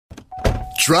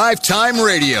DriveTime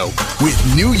Radio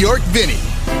with New York Vinnie.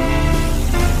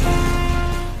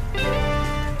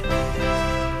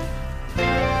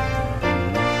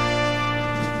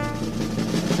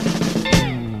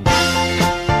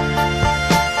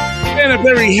 And a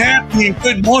very happy and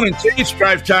good morning to you. It's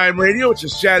DriveTime Radio. It's a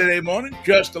Saturday morning,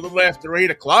 just a little after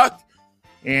 8 o'clock.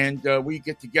 And we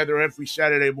get together every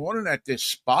Saturday morning at this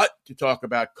spot to talk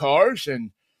about cars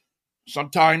and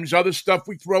sometimes other stuff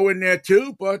we throw in there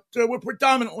too. But we're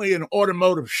predominantly an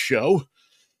automotive show.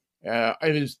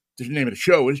 The name of the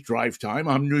show is Drive Time.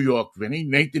 I'm New York Vinnie.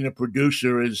 Nathan, the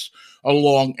producer, is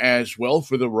along as well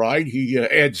for the ride. He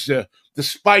adds the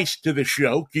spice to the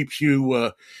show, keeps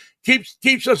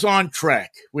us on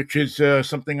track, which is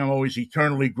something I'm always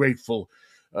eternally grateful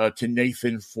to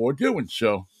Nathan for doing.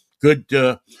 So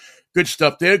good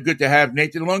stuff there. Good to have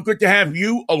Nathan along. Good to have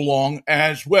you along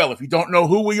as well. If you don't know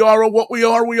who we are or what we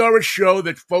are a show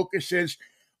that focuses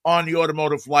on the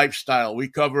automotive lifestyle. We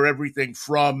cover everything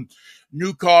from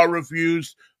new car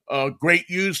reviews, great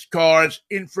used cars,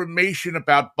 information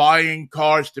about buying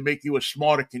cars to make you a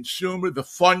smarter consumer, the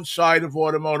fun side of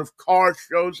automotive, car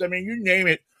shows. I mean, you name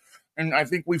it. And I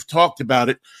think we've talked about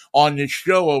it on this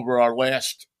show over our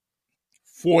last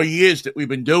 4 years that we've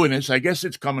been doing this. I guess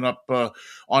it's coming up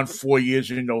on 4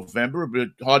 years in November. But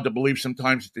hard to believe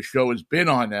sometimes that the show has been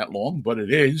on that long, but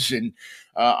it is. And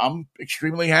I'm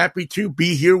extremely happy to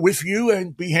be here with you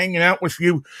and be hanging out with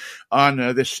you on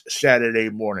this Saturday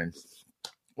morning.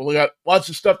 Well, we got lots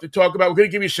of stuff to talk about. We're going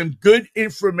to give you some good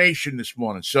information this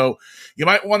morning. So you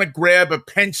might want to grab a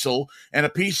pencil and a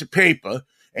piece of paper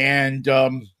and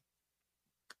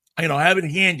have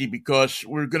it handy, because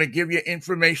we're going to give you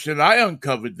information that I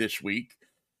uncovered this week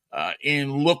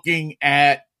in looking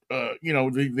at,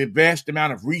 the vast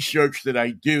amount of research that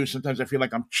I do. Sometimes I feel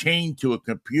like I'm chained to a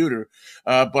computer,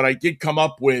 but I did come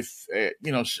up with,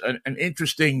 an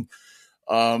interesting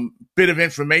bit of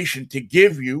information to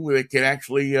give you that can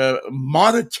actually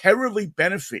monetarily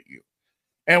benefit you.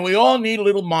 And we all need a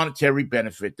little monetary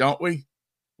benefit, don't we?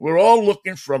 We're all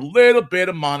looking for a little bit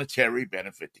of monetary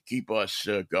benefit to keep us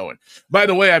going. By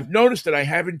the way, I've noticed that I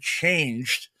haven't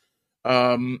changed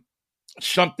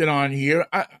something on here.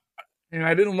 I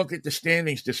didn't look at the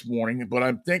standings this morning, but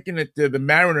I'm thinking that the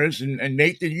Mariners, and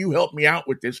Nathan, you help me out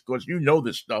with this because you know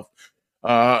this stuff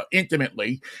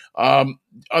intimately. Are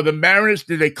the Mariners,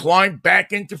 did they climb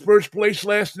back into first place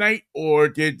last night, or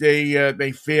did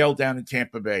they fail down in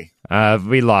Tampa Bay?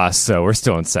 We lost, so we're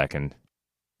still in second.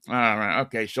 All right.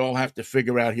 Okay. So I'll have to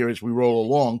figure out here as we roll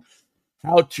along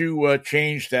how to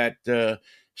change that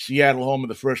Seattle home of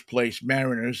the first place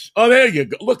Mariners. Oh, there you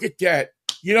go. Look at that.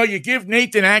 You give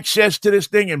Nathan access to this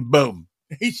thing and boom.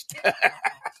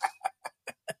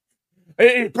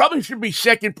 It probably should be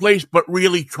second place, but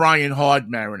really trying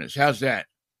hard Mariners. How's that?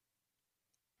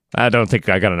 I don't think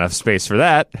I got enough space for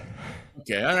that.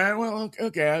 Okay. All right. Well,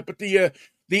 okay. But the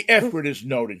effort is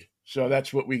noted. So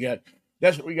that's what we got.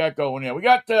 That's what we got going here. We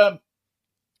got,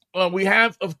 we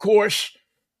have, of course,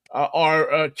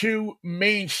 our two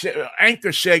main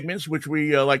anchor segments, which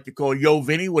we like to call Yo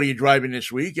Vinnie, What Are You Driving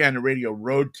This Week? And the Radio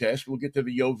Road Test. We'll get to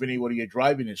the Yo Vinnie, What Are You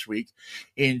Driving This Week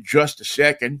in just a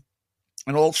second.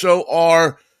 And also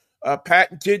our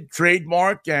patented,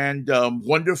 trademark, and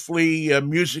wonderfully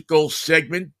musical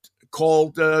segment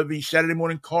called the Saturday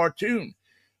Morning Cartoon.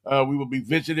 We will be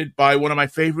visited by one of my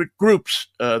favorite groups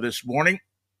this morning,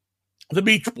 the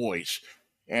Beach Boys.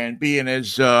 And being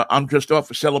as I'm just off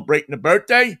for celebrating a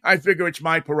birthday, I figure it's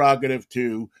my prerogative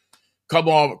to come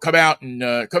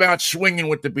out swinging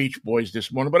with the Beach Boys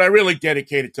this morning. But I really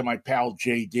dedicate it to my pal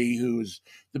JD, who is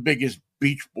the biggest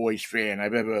Beach Boys fan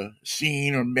I've ever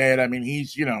seen or met. I mean,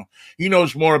 he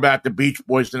knows more about the Beach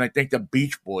Boys than I think the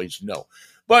Beach Boys know.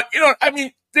 But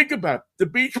think about it. The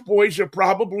Beach Boys are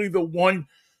probably the one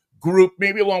group,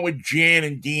 maybe along with Jan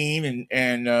and Dean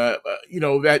and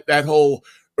that whole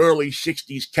early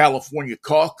 60s California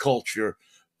car culture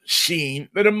scene,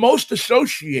 that are most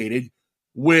associated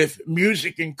with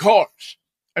music and cars.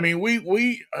 I mean,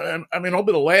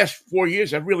 over the last 4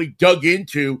 years, I've really dug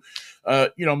into,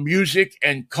 music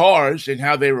and cars and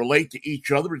how they relate to each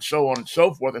other and so on and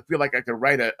so forth. I feel like I could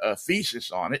write a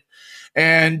thesis on it.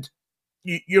 And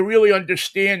you really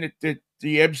understand that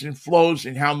the ebbs and flows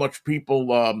and how much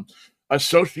people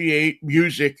associate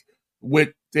music with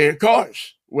their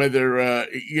cars, whether,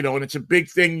 and it's a big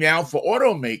thing now for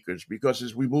automakers, because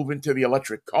as we move into the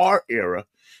electric car era,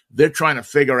 they're trying to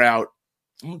figure out,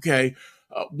 okay,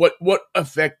 what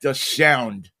effect does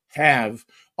sound have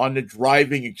on the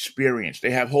driving experience?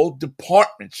 They have whole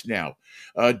departments now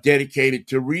dedicated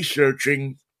to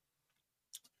researching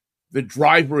the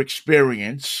driver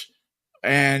experience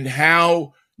and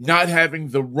how not having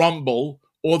the rumble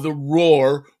or the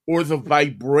roar or the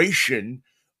vibration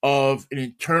of an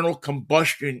internal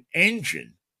combustion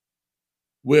engine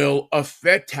will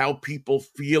affect how people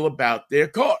feel about their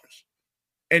cars.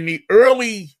 And the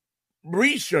early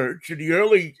research and the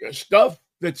early stuff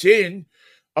that's in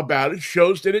about it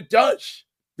shows that it does,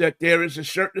 that there is a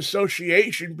certain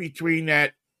association between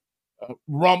that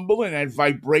rumble and that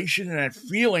vibration and that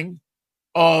feeling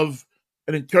of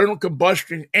an internal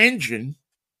combustion engine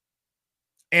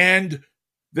and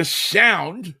the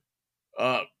sound.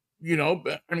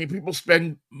 People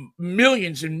spend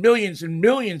millions and millions and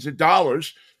millions of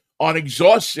dollars on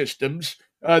exhaust systems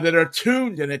that are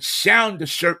tuned and that sound a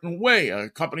certain way.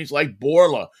 Companies like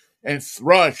Borla and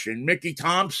Thrush and Mickey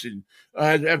Thompson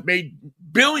have made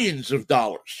billions of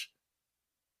dollars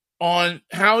on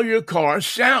how your car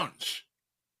sounds.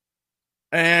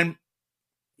 And,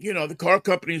 the car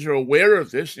companies are aware of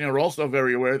this, and they're also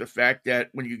very aware of the fact that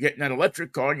when you get in that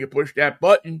electric car and you push that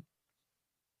button,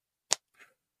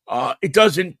 it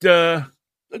doesn't do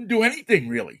anything,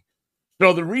 really.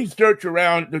 So the research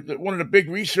around, one of the big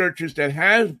researches that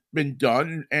has been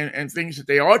done and things that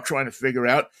they are trying to figure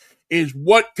out is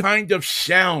what kind of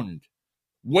sound,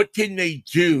 what can they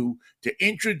do to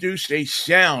introduce a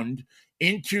sound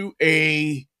into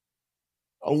a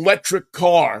electric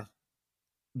car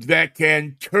that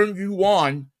can turn you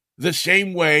on the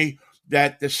same way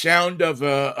that the sound of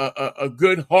a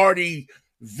good, hearty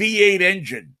V8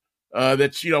 engine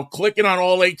that's, clicking on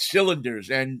all 8 cylinders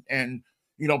and boom,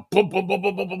 boom, boom, boom,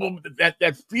 boom, boom, boom,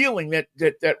 that feeling that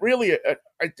really,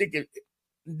 I think I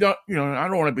don't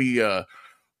want to be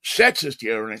sexist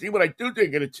here or anything, but I do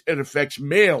think it affects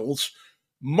males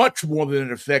much more than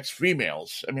it affects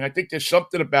females. I mean, I think there's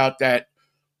something about that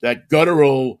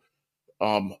guttural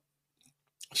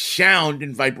sound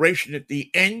and vibration that the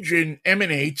engine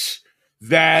emanates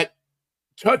that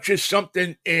touches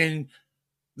something in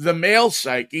the male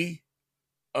psyche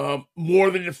more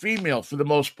than the female for the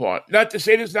most part. Not to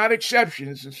say there's not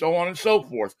exceptions and so on and so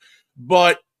forth,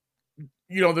 but,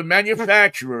 the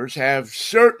manufacturers have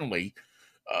certainly,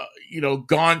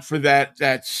 gone for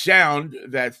that sound,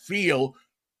 that feel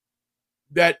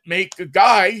that make a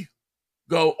guy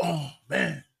go, oh,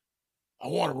 man, I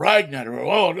want to ride in that, or,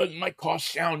 oh, doesn't my car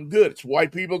sound good? It's why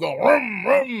people go, rum,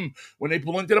 rum, when they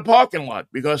pull into the parking lot,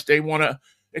 because they want to,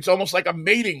 it's almost like a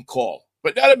mating call,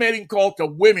 but not a mating call to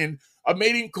women, a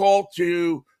mating call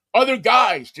to other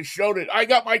guys to show that I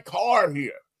got my car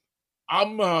here.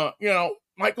 I'm,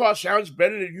 my car sounds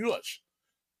better than yours.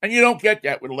 And you don't get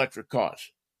that with electric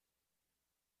cars.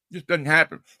 It just doesn't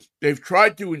happen. They've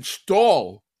tried to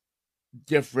install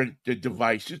different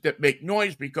devices that make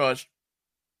noise because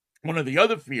one of the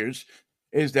other fears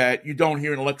is that you don't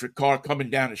hear an electric car coming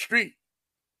down the street.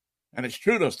 And it's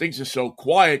true, those things are so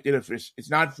quiet that if it's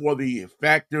not for the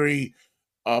factory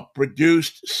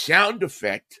produced sound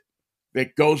effect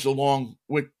that goes along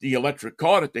with the electric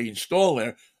car that they install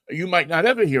there, you might not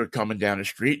ever hear it coming down the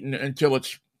street until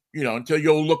it's, until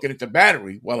you're looking at the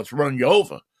battery while it's running you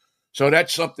over. So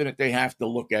that's something that they have to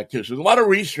look at too. So there's a lot of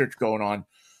research going on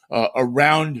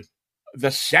around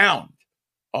the sound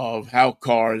of how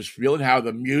cars feel and how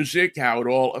the music, how it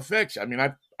all affects. I mean,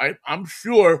 I'm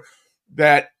sure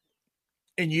that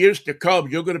in years to come,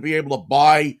 you're going to be able to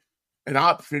buy an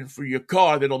option for your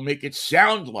car that'll make it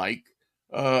sound like,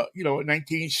 a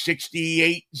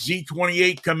 1968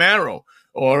 Z28 Camaro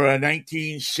or a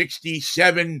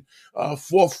 1967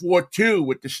 442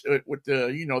 with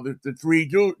the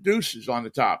 3 deuces on the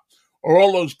top, or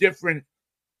all those different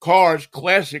cars,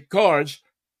 classic cars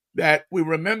that we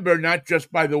remember not just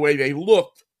by the way they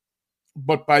looked,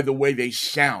 but by the way they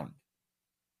sound.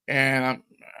 And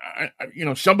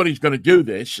somebody's going to do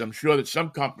this. I'm sure that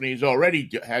some companies already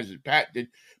has it patented,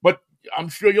 but I'm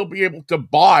sure you'll be able to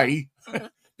buy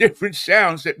different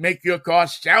sounds that make your car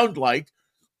sound like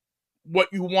what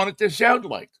you want it to sound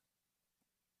like.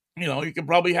 You can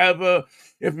probably have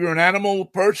if you're an animal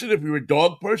person, if you're a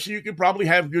dog person, you can probably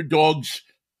have your dog's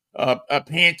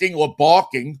panting or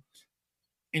barking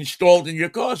installed in your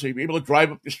car, so you'll be able to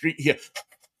drive up the street here.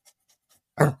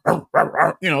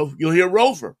 You'll hear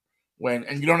Rover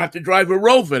and you don't have to drive a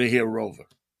Rover to hear Rover.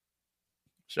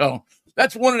 So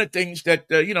that's one of the things that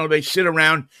they sit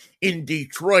around in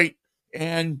Detroit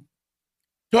and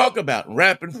talk about,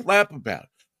 rap and flap about.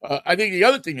 I think the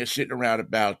other thing that's sitting around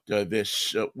about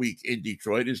this week in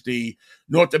Detroit is the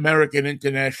North American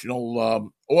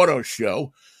International Auto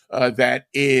Show that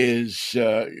is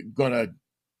going to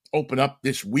open up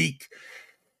this week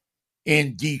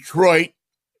in Detroit.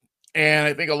 And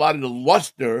I think a lot of the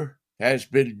luster has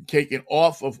been taken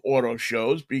off of auto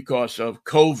shows because of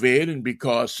COVID and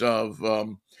because of, a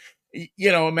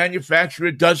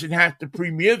manufacturer doesn't have to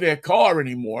premiere their car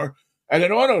anymore at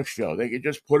an auto show. They can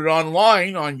just put it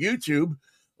online on YouTube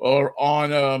or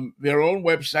on their own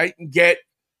website and get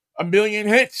a million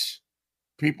hits.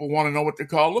 People want to know what the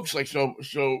car looks like. So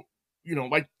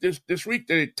like this week,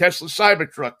 the Tesla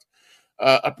Cybertruck,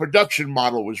 a production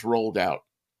model was rolled out.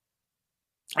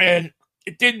 And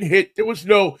it didn't hit. There was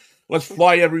no, let's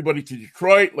fly everybody to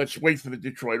Detroit. Let's wait for the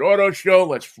Detroit Auto Show.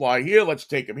 Let's fly here. Let's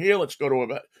take them here. Let's go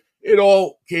to a... It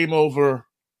all came over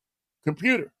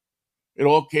computer. It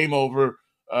all came over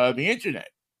the internet.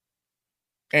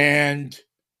 And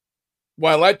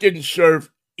while that didn't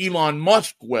serve Elon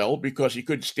Musk well, because he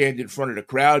couldn't stand in front of the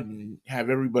crowd and have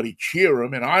everybody cheer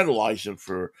him and idolize him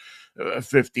for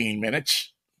 15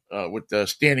 minutes with the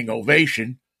standing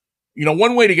ovation.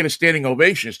 One way to get a standing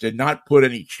ovation is to not put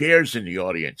any chairs in the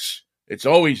audience. It's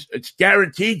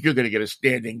guaranteed you're going to get a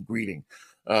standing greeting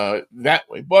that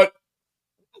way. But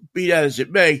be that as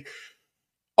it may,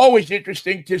 always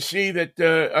interesting to see that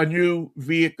a new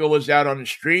vehicle is out on the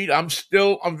street. I'm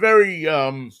very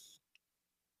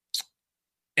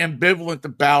ambivalent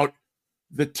about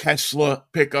the Tesla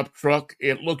pickup truck.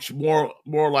 It looks more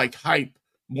like hype,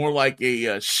 more like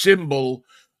a symbol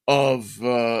of,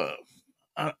 I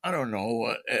don't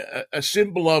know, a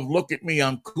symbol of look at me,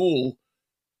 I'm cool,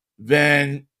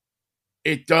 than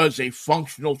it does a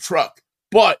functional truck.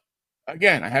 But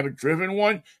again, I haven't driven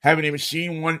one, haven't even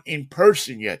seen one in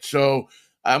person yet. So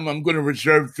I'm going to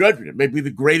reserve judgment. It may be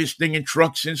the greatest thing in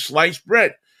trucks since sliced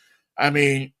bread. I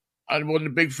mean, I wasn't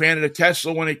a big fan of the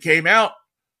Tesla when it came out,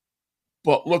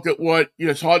 but look at what,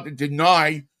 it's hard to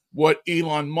deny what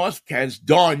Elon Musk has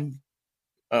done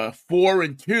for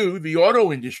and to the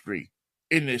auto industry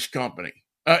in this country,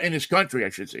 I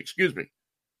should say, excuse me.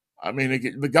 I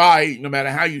mean, the guy, no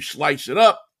matter how you slice it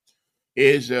up,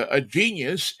 is a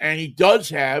genius, and he does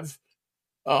have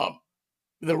the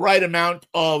right amount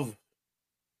of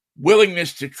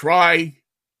willingness to try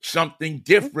something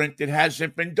different that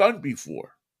hasn't been done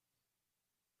before.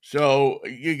 So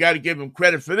you got to give him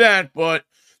credit for that. But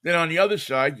then on the other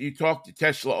side, you talk to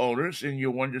Tesla owners and you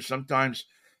wonder sometimes,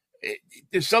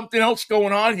 there's something else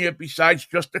going on here besides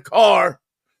just a car.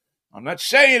 I'm not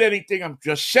saying anything. I'm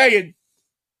just saying.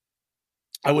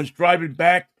 I was driving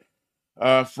back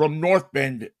from North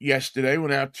Bend yesterday.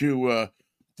 Went out to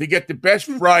get the best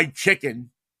fried chicken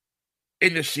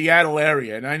in the Seattle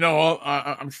area. And I know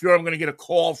I'm sure I'm going to get a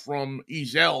call from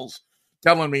Ezel's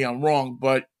telling me I'm wrong,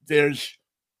 but there's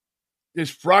this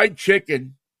fried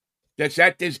chicken that's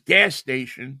at this gas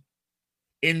station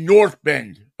in North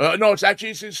Bend. No, it's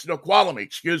in Snoqualmie.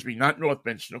 Excuse me, not North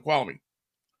Bend, Snoqualmie.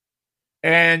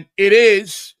 And it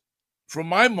is, for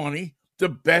my money, the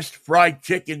best fried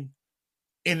chicken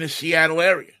in the Seattle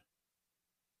area.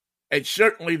 It's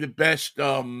certainly the best,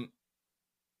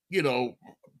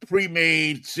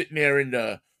 pre-made, sitting there in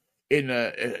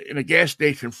a gas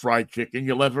station fried chicken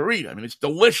you'll ever eat. I mean, it's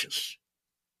delicious.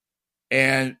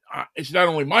 And it's not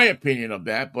only my opinion of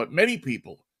that, but many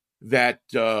people that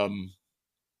are,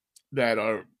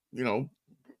 not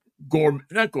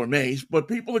gourmets, but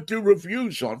people that do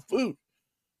reviews on food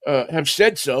have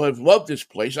said so, have loved this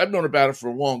place. I've known about it for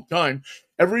a long time.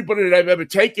 Everybody that I've ever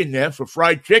taken there for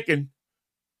fried chicken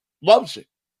loves it.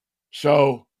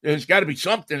 So there's got to be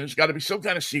something. There's got to be some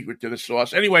kind of secret to the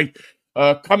sauce. Anyway,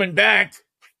 coming back,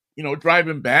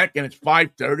 driving back, and it's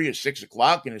 5:30 or 6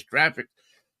 o'clock, and there's traffic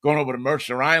going over to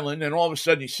Mercer Island, and all of a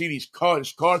sudden you see this car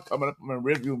coming up in the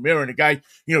rearview mirror, and the guy,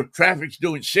 traffic's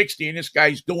doing 60, and this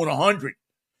guy's doing 100.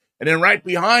 And then right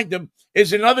behind him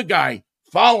is another guy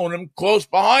following him close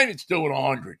behind, it's doing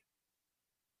 100.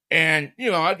 And,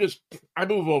 I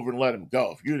move over and let him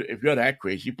go if you're that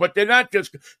crazy. But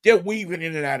they're weaving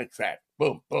in and out of traffic.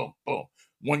 Boom, boom, boom.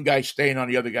 One guy staying on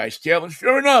the other guy's tail. And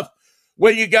sure enough,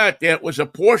 what you got there was a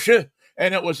Porsche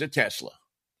and it was a Tesla.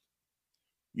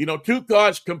 Two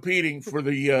cars competing for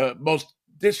the most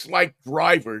disliked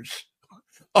drivers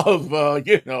of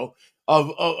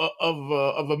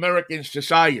American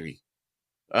society.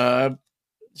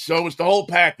 So it's the whole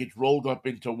package rolled up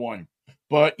into one.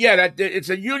 But yeah, it's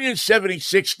a Union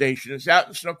 76 station. It's out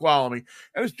in Snoqualmie,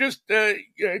 and it's just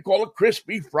call it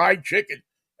crispy fried chicken.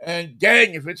 And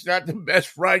dang, if it's not the best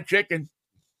fried chicken,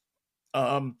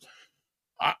 I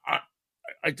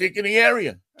think in the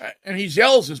area. And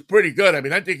Ezel's is pretty good. I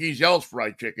mean, I think Ezel's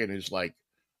fried chicken is like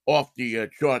off the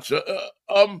charts.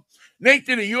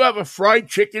 Nathan, do you have a fried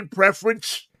chicken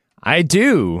preference? I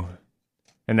do.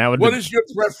 And that would What is your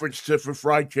preference for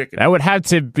fried chicken? That would have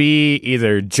to be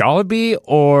either Jollibee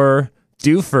or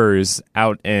Doofers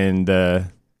out in the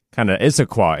kind of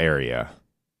Issaquah area.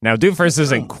 Now, Doofers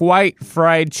isn't quite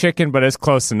fried chicken, but it's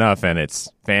close enough, and it's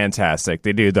fantastic.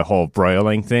 They do the whole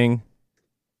broiling thing.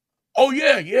 Oh,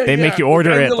 yeah. They make you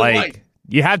order it like...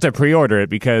 You have to pre-order it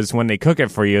because when they cook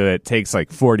it for you, it takes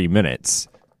like 40 minutes.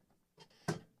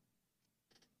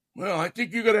 Well, I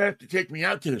think you're going to have to take me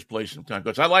out to this place sometime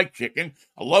because I like chicken.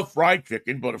 I love fried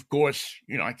chicken, but of course,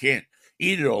 I can't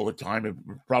eat it all the time. It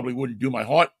probably wouldn't do my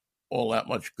heart all that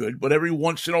much good. But every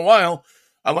once in a while,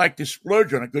 I like to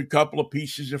splurge on a good couple of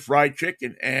pieces of fried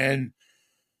chicken. And,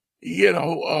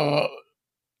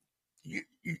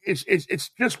 it's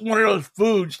just one of those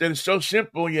foods that is so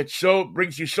simple, yet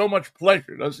brings you so much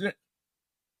pleasure, doesn't it?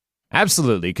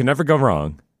 Absolutely. You can never go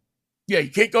wrong. Yeah, you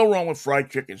can't go wrong with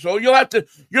fried chicken. So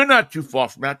you're not too far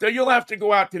from out there. You'll have to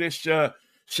go out to this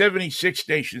 76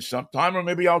 station sometime, or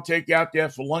maybe I'll take you out there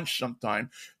for lunch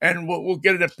sometime, and we'll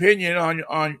get an opinion on.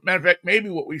 Matter of fact, maybe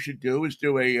what we should do is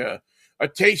do a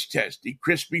taste test: the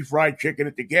crispy fried chicken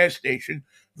at the gas station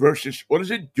versus what is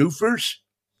it, Doofers?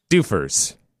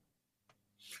 Doofers.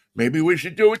 Maybe we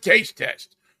should do a taste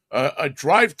test, a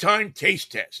DriveTime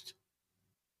taste test.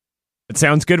 It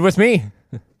sounds good with me.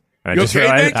 I just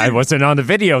realized I wasn't on the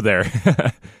video there.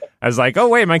 I was like, oh,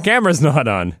 wait, my camera's not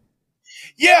on.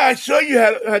 Yeah, I saw you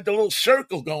had the little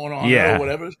circle going on or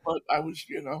whatever, but I was,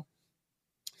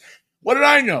 what did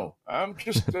I know? I'm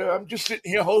just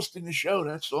sitting here hosting the show,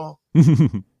 that's all.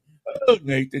 Oh,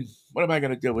 Nathan, what am I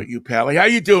going to do with you, Pally? How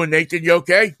you doing, Nathan? You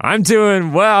okay? I'm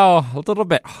doing well, a little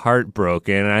bit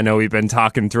heartbroken. I know we've been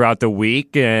talking throughout the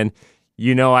week, and,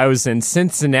 I was in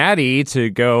Cincinnati to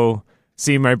go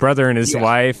see my brother and his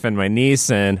wife and my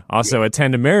niece, and also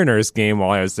attend a Mariners game while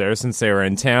I was there since they were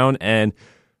in town. And,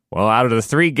 well, out of the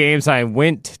 3 games I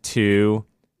went to,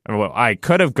 I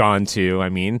could have gone to,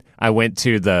 I went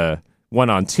to the one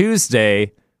on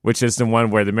Tuesday, which is the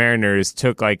one where the Mariners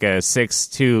took like a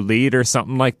 6-2 lead or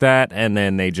something like that, and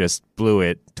then they just blew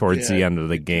it towards the end of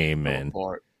the game. And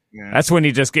that's when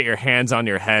you just get your hands on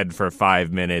your head for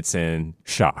 5 minutes in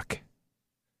shock.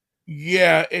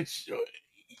 Yeah,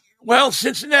 well,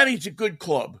 Cincinnati's a good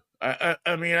club. They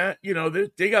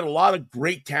got a lot of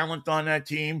great talent on that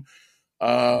team.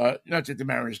 Not that the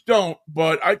Mariners don't,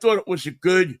 but I thought it was a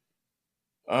good,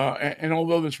 and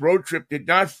although this road trip did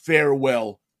not fare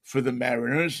well for the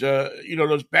Mariners,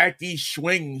 those back east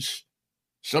swings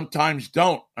sometimes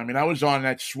don't. I was on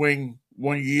that swing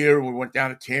one year. We went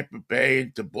down to Tampa Bay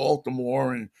and to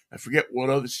Baltimore, and I forget what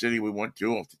other city we went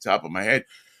to off the top of my head.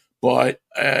 But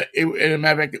as a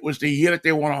matter of fact, it was the year that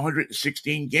they won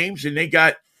 116 games, and they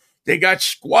got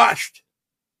squashed.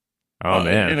 Oh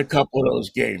man! In a couple of those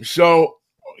games. So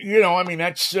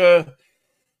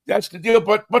that's the deal.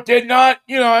 But they're not.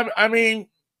 Maybe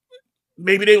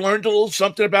they learned a little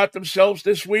something about themselves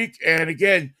this week. And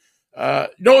again,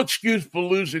 no excuse for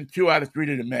losing 2 out of 3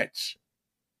 to the Mets.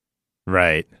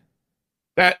 Right.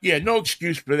 No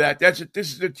excuse for that. This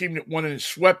is the team that won and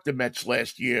swept the Mets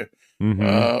last year.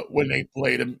 When they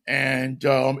played them. And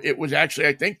it was actually,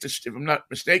 I think, if I'm not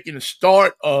mistaken, the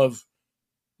start of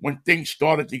when things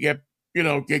started to get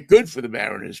good for the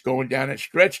Mariners going down that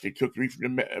stretch. They took 3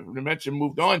 from the Mets and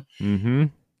moved on. Mm-hmm.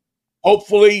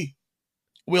 Hopefully,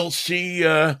 we'll see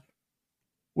the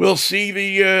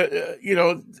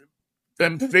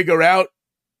them figure out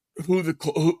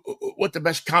what the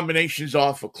best combinations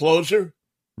are for closer.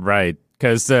 Right,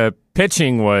 because the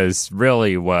pitching was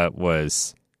really what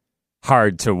was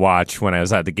hard to watch when I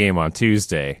was at the game on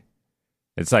Tuesday.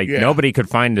 It's like nobody could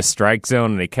find the strike zone,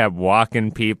 and they kept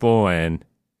walking people, and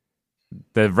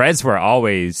the Reds were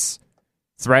always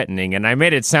threatening. And I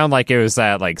made it sound like it was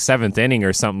that like 7th inning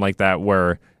or something like that,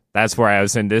 where that's where I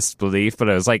was in disbelief. But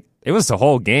it was like it was the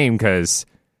whole game because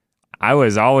I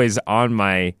was always on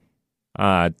my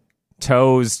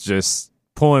toes, just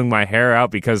pulling my hair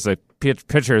out because the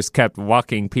pitchers kept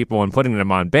walking people and putting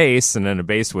them on base, and then a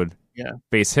base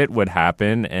hit would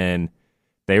happen, and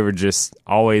they were just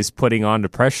always putting on the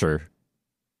pressure.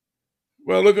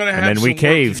 Well, they're going to have and then we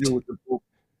caved.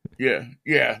 They're going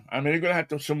to have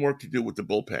some work to do with the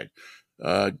bullpen.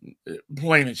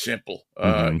 Plain and simple.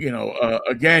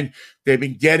 Again, they've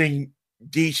been getting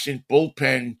decent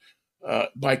bullpen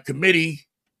by committee,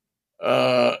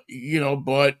 but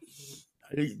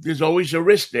there's always a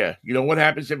risk there. What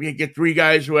happens if you get 3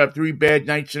 guys who have 3 bad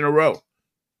nights in a row?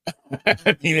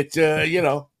 It's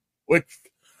which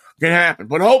can happen.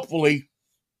 But hopefully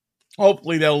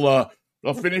they'll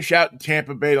finish out in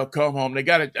Tampa Bay. They'll come home. They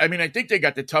got it. I think they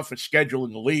got the toughest schedule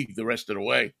in the league the rest of the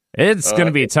way. It's going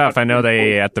to be tough. I know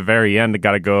they at the very end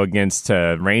got to go against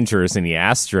Rangers and the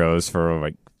Astros for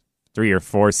like 3 or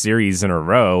 4 series in a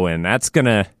row, and that's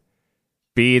gonna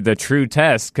be the true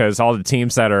test because all the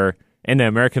teams that are in the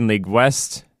American League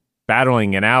West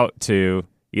battling it out to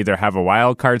either have a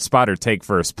wild card spot or take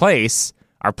first place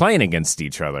are playing against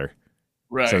each other.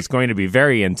 Right. So it's going to be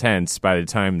very intense by the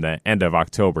time the end of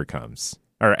October comes.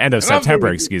 Or end of September,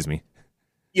 excuse me.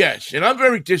 Yes, and I'm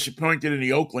very disappointed in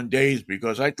the Oakland A's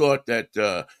because I thought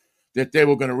that that they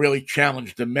were going to really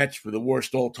challenge the Mets for the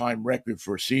worst all-time record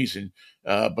for a season,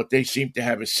 but they seem to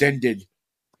have ascended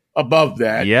above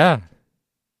that. Yeah.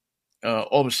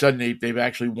 All of a sudden, they've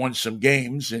actually won some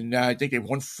games, and I think they've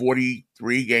won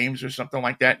 43 games or something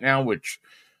like that now, which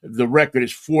the record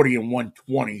is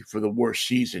 40-120 for the worst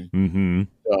season. Mm-hmm.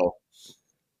 So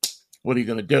what are you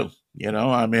going to do? You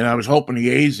know, I mean, I was hoping the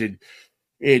A's would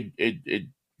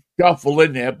shuffle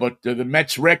in there, but the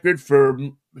Mets record for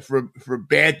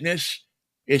badness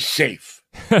is safe.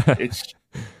 It's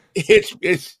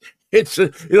I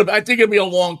think it'll be a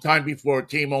long time before a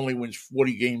team only wins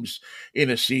 40 games in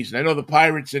a season. I know the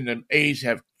Pirates and the A's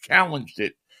have challenged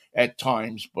it at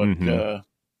times, but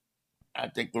I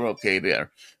think we're okay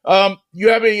there. You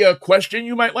have a question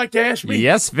you might like to ask me?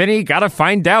 Yes, Vinny, gotta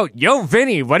find out. Yo,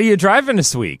 Vinny, what are you driving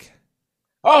this week?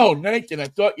 Oh, Nathan, I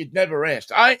thought you'd never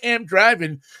asked. I am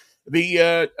driving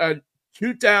the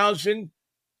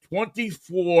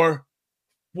 2024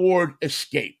 Ford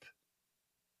Escape,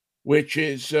 which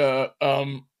is their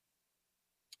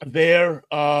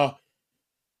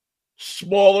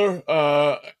smaller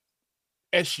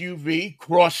SUV,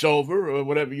 crossover, or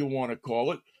whatever you want to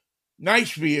call it.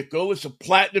 Nice vehicle. It's a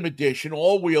Platinum Edition,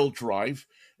 all-wheel drive.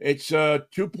 It's a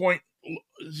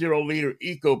 2.0-liter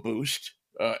EcoBoost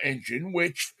engine,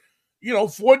 which, you know,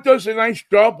 Ford does a nice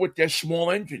job with their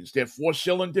small engines. They're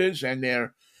 4-cylinders and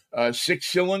they're 6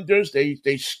 cylinders.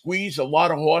 They squeeze a lot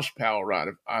of horsepower out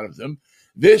of them.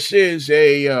 This is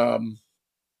again,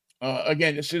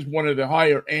 this is one of the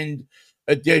higher end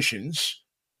editions.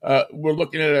 We're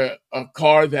looking at a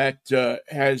car that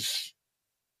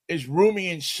is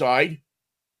roomy inside,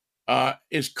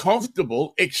 is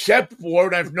comfortable, except for,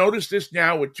 and I've noticed this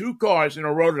now with 2 cars in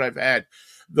a row that I've had,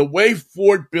 the way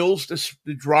Ford builds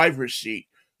the driver's seat,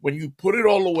 when you put it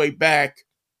all the way back,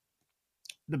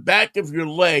 the back of your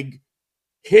leg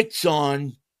hits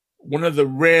on one of the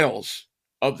rails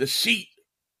of the seat.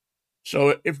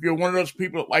 So if you're one of those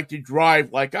people that like to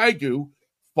drive like I do,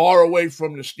 far away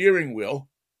from the steering wheel,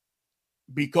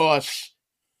 because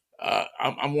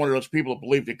I'm one of those people that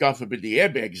believe that God forbid the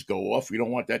airbags go off. You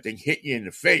don't want that thing hitting you in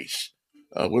the face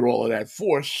with all of that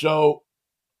force. So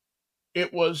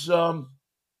it was,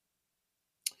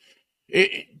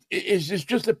 it's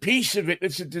just a piece of it.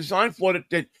 It's a design flaw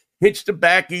that hits the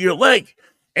back of your leg.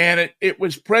 And it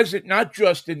was present not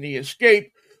just in the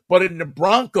Escape, but in the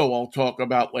Bronco I'll talk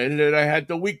about later that I had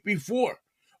the week before.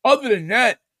 Other than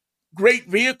that, great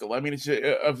vehicle. I mean, it's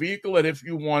a vehicle that if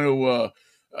you want to,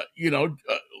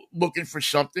 looking for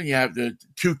something, you have the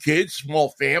 2 kids,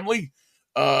 small family.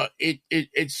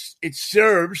 It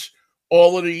serves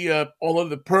all of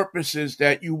the purposes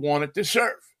that you want it to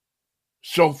serve.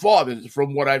 So far,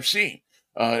 from what I've seen,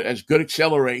 has good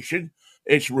acceleration.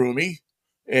 It's roomy.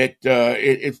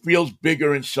 It feels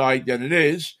bigger inside than it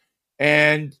is.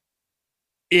 And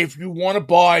if you want to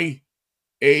buy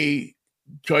a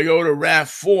Toyota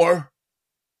RAV4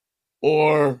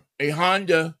 or a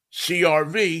Honda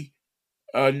CRV,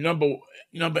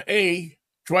 number A,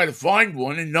 try to find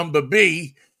one, and number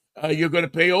B, you're going to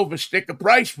pay over sticker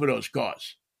price for those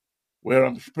cars. Where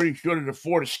I'm pretty sure that the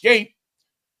Ford Escape,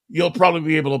 you'll probably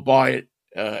be able to buy it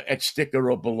at sticker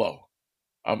or below.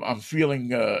 I'm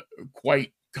feeling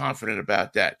quite confident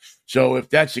about that. So if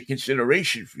that's a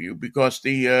consideration for you, because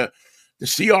the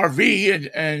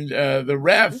CRV and the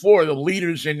RAV4 are the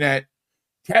leaders in that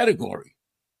category,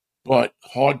 but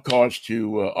hard cars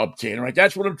to obtain. All right,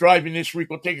 that's what I'm driving this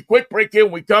week. We'll take a quick break here.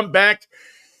 When we come back,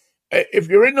 if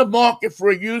you're in the market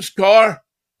for a used car,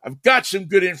 I've got some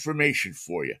good information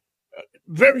for you.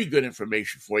 Very good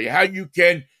information for you. How you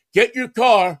can get your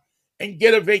car and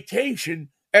get a vacation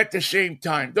at the same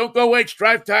time. Don't go away. It's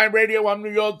Drive Time Radio. I'm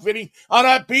New York Vinnie on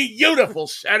a beautiful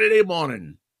Saturday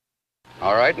morning.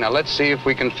 All right, now let's see if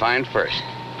we can find first.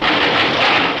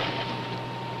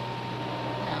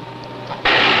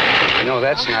 No,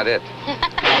 that's not it. No,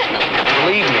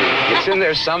 believe me, it's in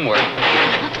there somewhere.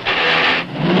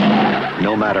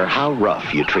 No matter how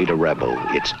rough you treat a rebel,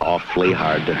 it's awfully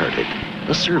hard to hurt it.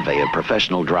 A survey of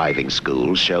professional driving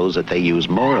schools shows that they use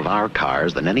more of our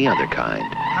cars than any other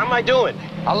kind. How am I doing?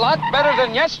 A lot better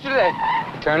than yesterday.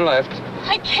 Turn left.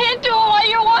 I can't do it while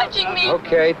you're watching me.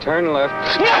 Okay, turn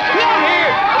left. Here!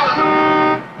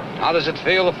 How does it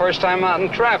feel the first time out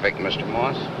in traffic, Mr.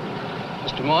 Moss?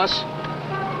 Mr. Moss?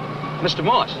 Mr.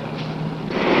 Moss?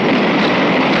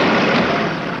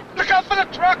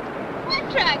 truck? What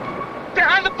truck?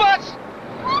 Behind the bus!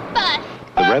 What bus?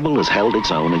 The Rebel has held its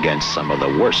own against some of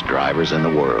the worst drivers in the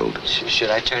world.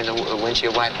 Should I turn the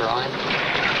windshield wiper on?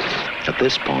 At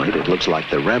this point, it looks like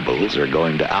the Rebels are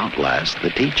going to outlast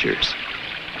the teachers.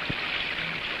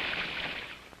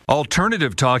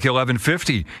 Alternative Talk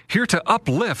 1150, here to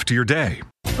uplift your day.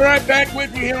 Right back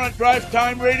with you here on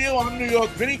DriveTime Radio. I'm New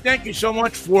York Vinnie. Thank you so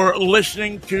much for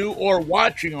listening to or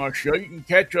watching our show. You can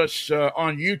catch us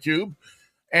on YouTube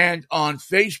and on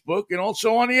Facebook and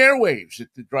also on the airwaves at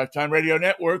the DriveTime Radio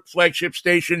Network. Flagship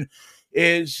station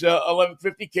is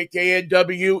 1150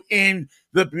 KKNW in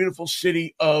the beautiful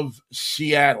city of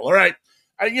Seattle. All right.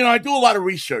 I do a lot of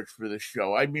research for this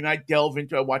show. I mean, I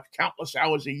watch countless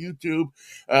hours of YouTube,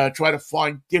 try to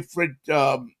find different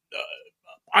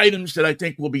items that I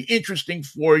think will be interesting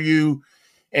for you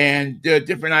and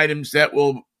different items that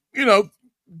will,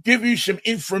 give you some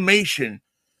information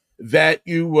that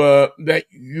you will make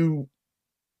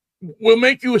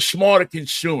you a smarter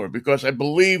consumer, because I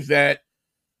believe that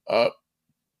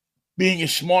being a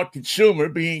smart consumer,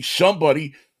 being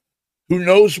somebody who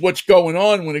knows what's going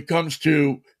on when it comes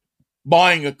to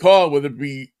buying a car, whether it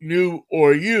be new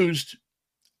or used,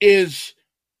 is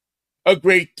a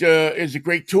great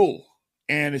tool.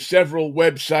 And there's several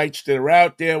websites that are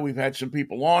out there. We've had some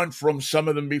people on from some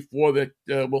of them before that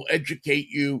will educate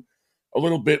you a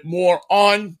little bit more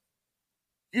on,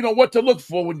 what to look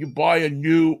for when you buy a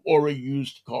new or a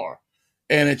used car.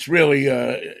 And it's really,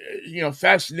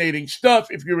 fascinating stuff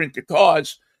if you're into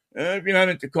cars. If you're not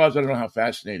into cars, I don't know how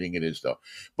fascinating it is, though.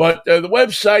 But the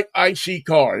website I See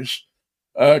Cars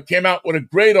came out with a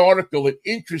great article that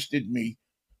interested me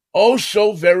oh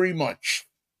so very much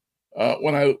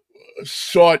when I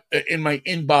saw it in my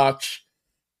inbox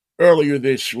earlier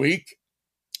this week.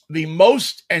 The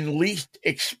most and least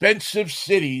expensive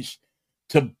cities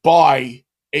to buy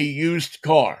a used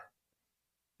car.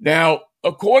 Now,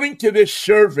 according to this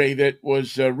survey that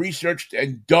was researched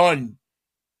and done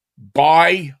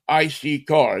by I See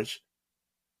Cars,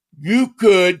 you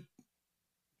could,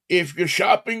 if you're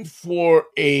shopping for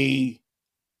a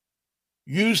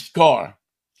used car,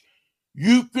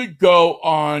 you could go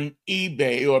on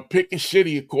eBay or pick a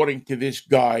city according to this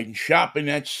guide and shop in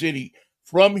that city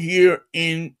from here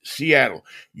in Seattle.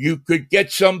 You could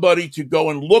get somebody to go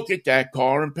and look at that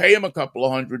car and pay them a couple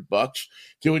of $100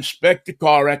 to inspect the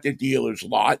car at the dealer's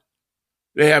lot.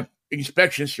 They have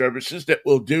inspection services that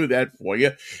will do that for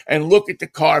you, and look at the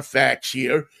Carfax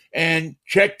here and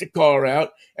check the car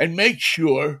out and make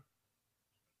sure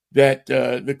that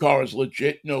the car is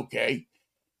legit and okay.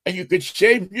 And you could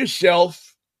save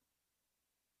yourself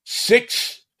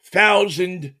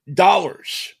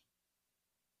 $6,000.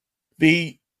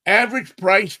 The average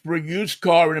price for a used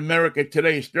car in America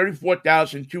today is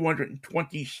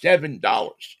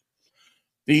 $34,227.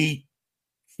 The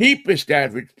cheapest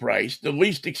average price, the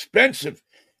least expensive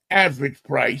average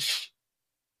price,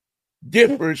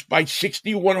 differs by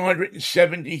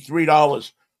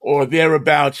 $6,173 or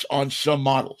thereabouts on some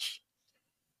models.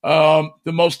 The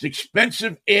most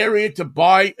expensive area to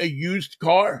buy a used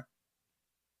car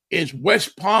is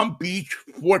West Palm Beach,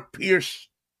 Fort Pierce,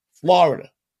 Florida.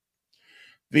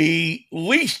 The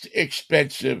least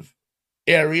expensive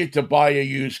area to buy a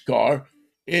used car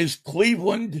is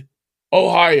Cleveland,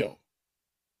 Ohio,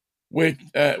 which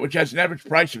has an average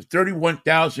price of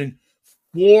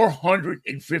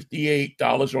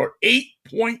 $31,458, or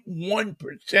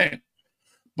 8.1%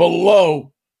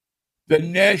 below the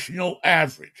national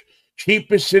average.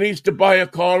 Cheapest cities to buy a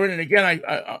car in. And again,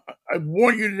 I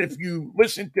warn you that if you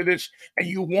listen to this and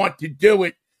you want to do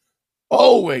it,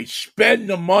 always spend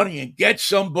the money and get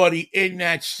somebody in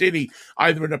that city,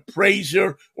 either an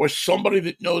appraiser or somebody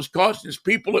that knows cars. There's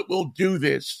people that will do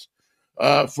this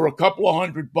for a couple of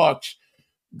 $100.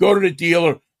 Go to the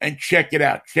dealer and check it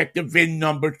out. Check the VIN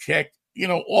number, check,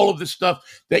 all of the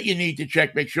stuff that you need to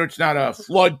check. Make sure it's not a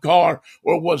flood car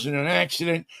or wasn't an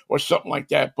accident or something like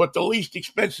that. But the least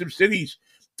expensive cities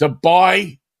to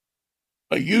buy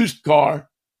a used car: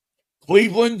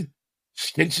 Cleveland,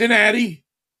 Cincinnati,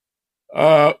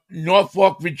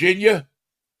 Norfolk, Virginia,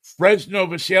 Fresno,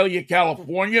 Visalia,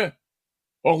 California,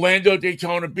 Orlando,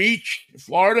 Daytona Beach,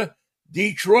 Florida,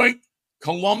 Detroit,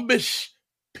 Columbus,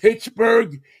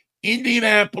 Pittsburgh,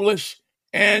 Indianapolis,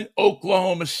 and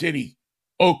Oklahoma City,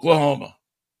 Oklahoma.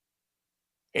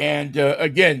 And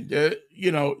again,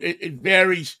 it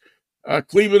varies.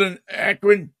 Cleveland and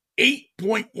Akron,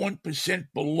 8.1%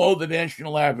 below the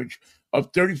national average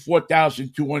of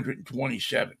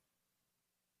 34,227.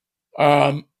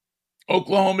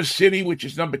 Oklahoma City, which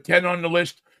is number 10 on the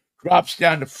list, drops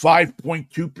down to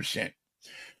 5.2%.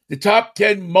 the top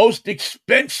 10 most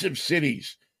expensive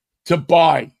cities to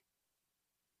buy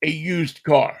a used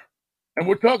car. And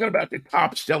we're talking about the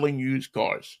top selling used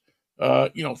cars,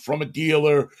 from a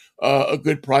dealer, a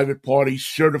good private party,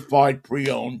 certified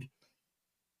pre-owned.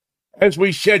 As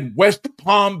we said, West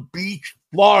Palm Beach,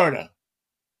 Florida,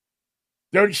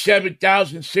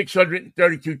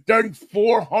 $37,632,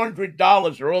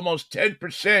 $3,400, or almost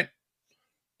 10%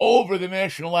 over the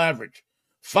national average,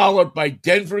 followed by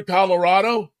Denver,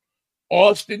 Colorado,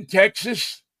 Austin,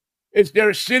 Texas. Is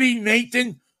there a city,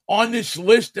 Nathan, on this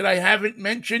list that I haven't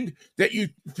mentioned that you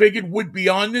figured would be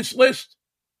on this list?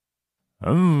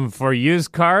 For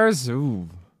used cars? Ooh.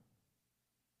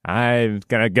 I'm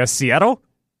going to guess Seattle?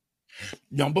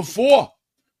 Number 4.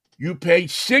 You pay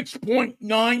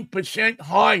 6.9%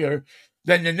 higher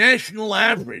than the national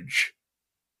average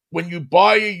when you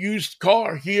buy a used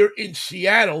car here in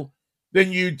Seattle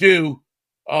than you do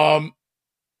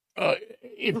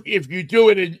if you do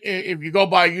it if you go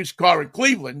buy a used car in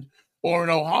Cleveland or in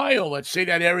Ohio. Let's say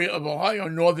that area of Ohio,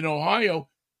 northern Ohio,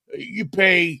 you could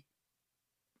pay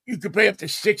up to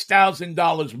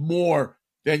 $6,000 more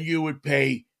than you would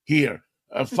pay here.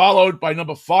 Followed by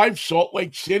number 5, Salt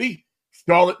Lake City,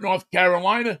 Charlotte, North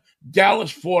Carolina,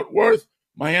 Dallas, Fort Worth,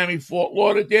 Miami, Fort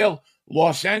Lauderdale,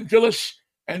 Los Angeles,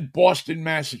 and Boston,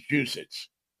 Massachusetts.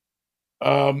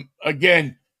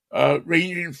 Again,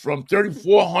 ranging from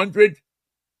 $3,400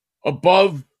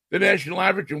 above the national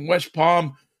average in West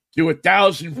Palm to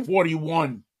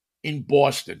 $1,041 in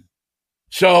Boston.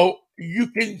 So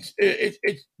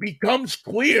it becomes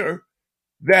clear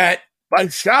that by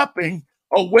shopping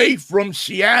away from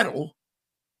Seattle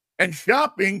and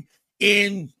shopping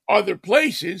in other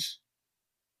places,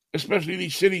 especially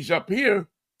these cities up here,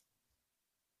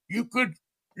 you could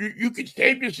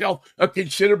save yourself a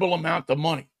considerable amount of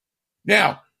money.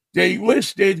 Now, they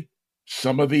listed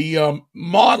some of the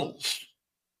models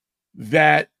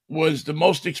that was the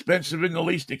most expensive and the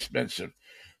least expensive.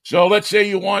 So let's say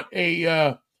you want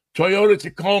a Toyota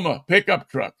Tacoma pickup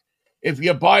truck. If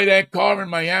you buy that car in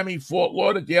Miami, Fort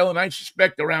Lauderdale, and I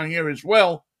suspect around here as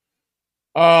well,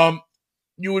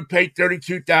 you would pay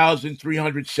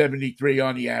 $32,373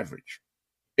 on the average.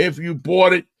 If you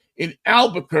bought it in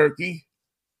Albuquerque,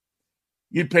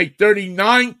 you'd pay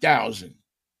 $39,000.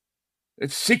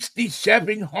 It's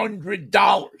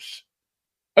 $6,700.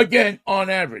 Again, on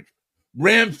average.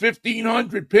 Ram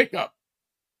 1500 pickup.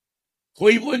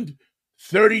 Cleveland,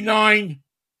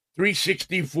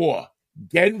 $39,364.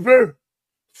 Denver,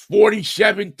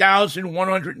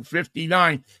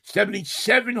 $47,159.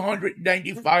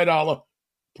 $7,795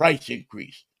 price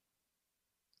increase.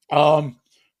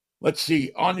 Let's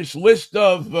see. On this list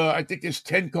of, I think there's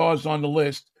 10 cars on the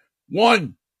list.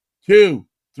 1, 2,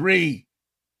 3,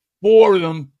 4 of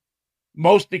them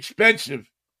most expensive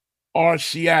are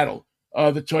Seattle.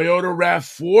 The Toyota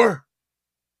RAV4,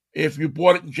 if you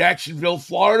bought it in Jacksonville,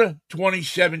 Florida,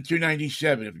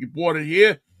 $27,297. If you bought it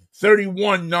here,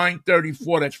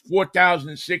 $31,934. That's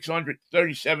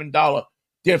 $4,637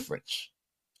 difference.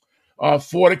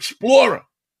 Ford Explorer,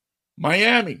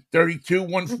 Miami,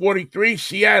 $32,143.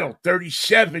 Seattle,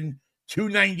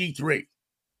 $37,293.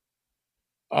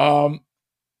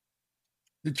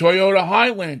 The Toyota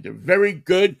Highlander, very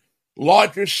good,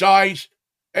 larger size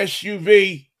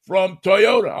SUV from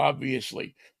Toyota,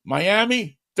 obviously.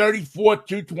 Miami,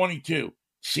 $34,222.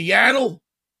 Seattle,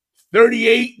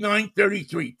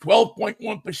 $38,933.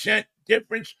 12.1%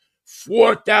 difference,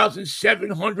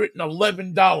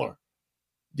 $4,711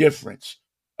 difference.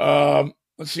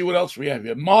 Let's see what else we have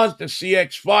here. Mazda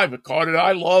CX-5, a car that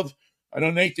I love. I know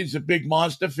Nathan's a big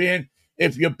Mazda fan.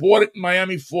 If you bought it in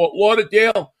Miami, Fort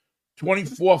Lauderdale,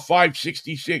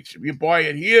 $24,566. If you buy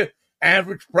it here,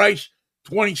 average price,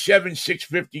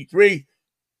 $27,653,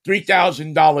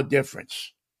 $3,000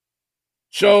 difference.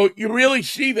 So you really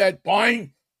see that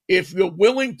buying, if you're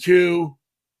willing to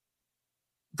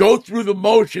go through the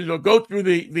motions or go through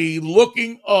the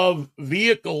looking of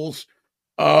vehicles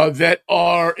that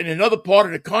are in another part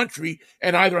of the country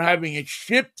and either having it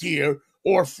shipped here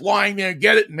or flying there and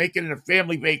get it and make it in a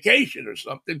family vacation or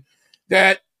something,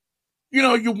 that,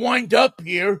 you wind up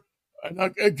here.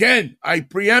 Again, I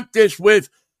preempt this with,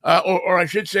 or I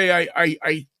should say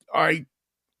I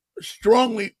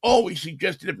strongly always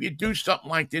suggest that if you do something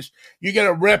like this, you get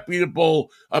a reputable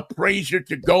appraiser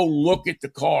to go look at the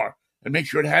car and make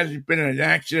sure it hasn't been in an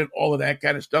accident, all of that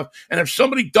kind of stuff. And if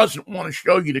somebody doesn't want to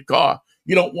show you the car,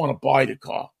 you don't want to buy the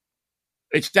car.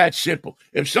 It's that simple.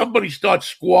 If somebody starts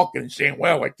squawking and saying,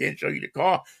 well, I can't show you the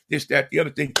car, this, that, the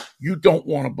other thing, you don't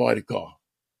want to buy the car.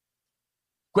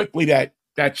 Quickly,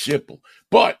 that's simple.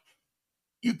 But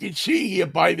you can see here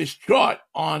by this chart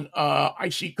on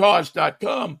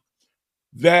iSeeCars.com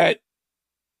that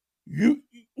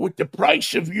with the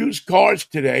price of used cars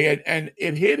today and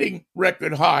it hitting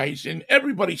record highs, and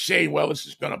everybody's saying, well, this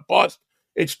is going to bust,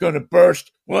 it's going to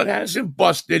burst. Well, it hasn't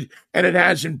busted, and it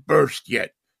hasn't burst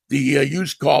yet, the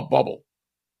used car bubble.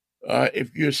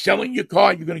 If you're selling your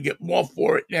car, you're going to get more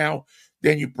for it now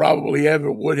than you probably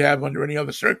ever would have under any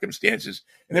other circumstances.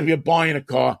 And if you're buying a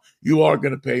car, you are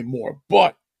going to pay more.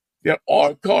 But there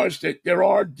are there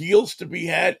are deals to be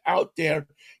had out there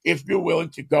if you're willing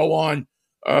to go on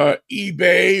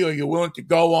eBay, or you're willing to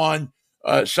go on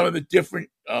some of the different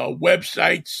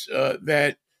websites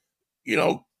that,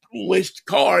 list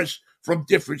cars from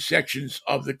different sections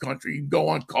of the country. You can go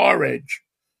on Car Edge,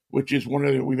 which is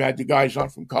we've had the guys on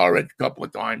from Car Edge a couple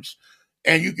of times,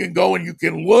 and you can go and you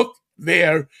can look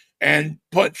there and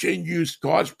punch in used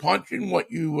cars, punch in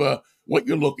what you're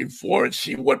looking for, and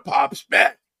see what pops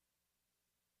back.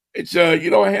 It's a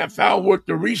half hour worth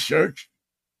of research,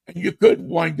 and you could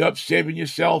wind up saving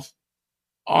yourself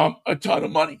a ton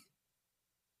of money.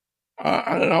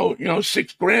 I don't know,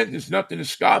 $6,000 is nothing to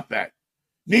scoff at.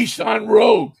 Nissan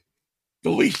Rogue,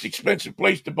 the least expensive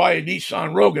place to buy a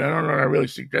Nissan Rogue, and I don't know, I really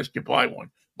suggest you buy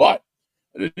one, but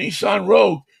the Nissan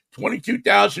Rogue,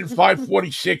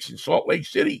 $22,546 in Salt Lake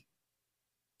City,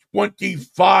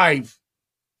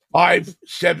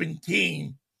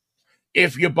 $25,517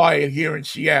 if you buy it here in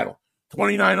Seattle.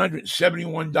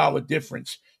 $2,971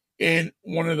 difference in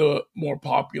one of the more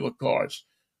popular cars.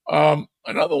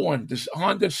 Another one, this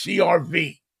Honda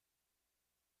CR-V,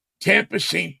 Tampa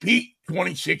St. Pete,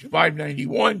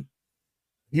 $26,591.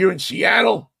 Here in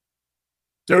Seattle,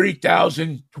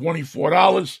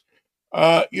 $30,024.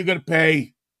 You're going to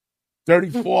pay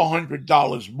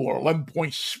 $3,400 more,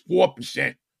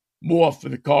 11.4% more for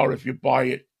the car if you buy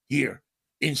it here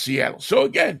in Seattle. So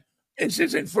again, this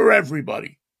isn't for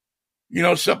everybody.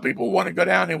 Some people want to go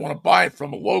down, they want to buy it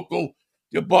from a local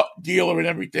dealer and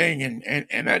everything,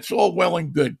 and that's all well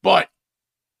and good. But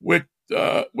with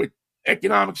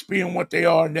economics being what they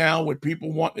are now, with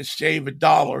people wanting to save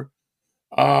 $1,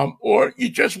 or you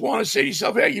just want to say to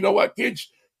yourself, hey, you know what, kids,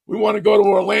 we want to go to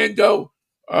Orlando,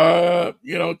 to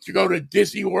go to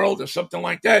Disney World or something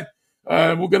like that.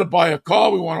 We're going to buy a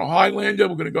car. We want a Highlander.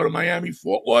 We're going to go to Miami,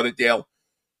 Fort Lauderdale.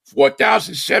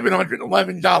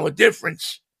 $4,711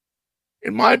 difference,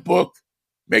 in my book,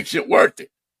 makes it worth it,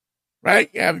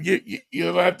 right?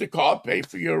 You have the car pay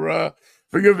for your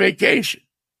vacation.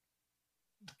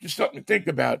 Just something to think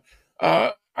about.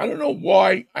 I don't know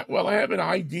why. Well, I have an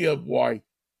idea of why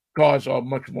cars are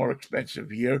much more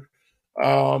expensive here.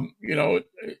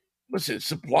 Listen,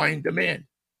 supply and demand.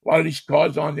 A lot of these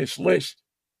cars on this list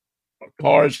are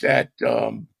cars that,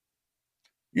 are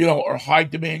high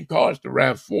demand cars. The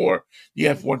RAV4, the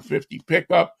F-150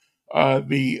 pickup,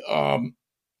 the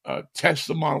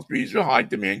Tesla Model 3. These are high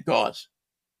demand cars.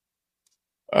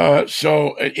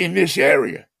 So in this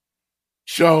area.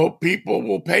 So people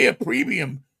will pay a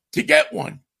premium to get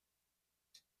one.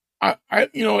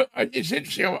 It's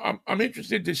interesting. I'm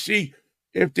interested to see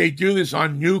if they do this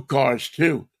on new cars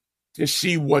too, to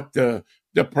see what the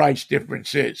price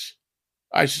difference is.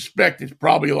 I suspect it's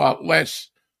probably a lot less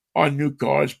on new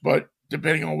cars, but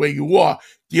depending on where you are,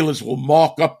 dealers will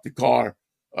mark up the car,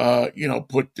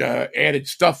 put added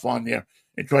stuff on there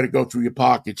and try to go through your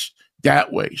pockets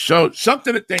that way. So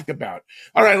something to think about.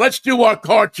 All right, let's do our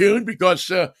cartoon because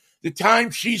the time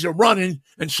she's a running,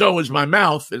 and so is my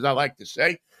mouth, as I like to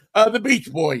say. The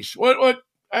Beach Boys. What?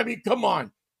 I mean, come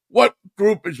on. What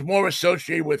group is more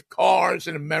associated with cars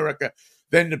in America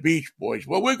than the Beach Boys?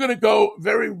 Well, we're going to go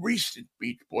very recent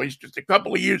Beach Boys. Just a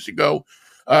couple of years ago,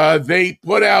 they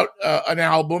put out an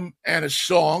album and a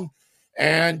song,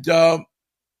 and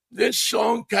this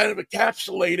song kind of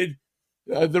encapsulated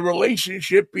the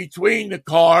relationship between the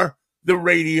car, the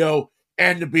radio,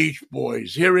 and the Beach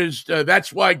Boys. Here is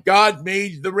That's Why God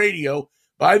Made the Radio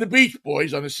by the Beach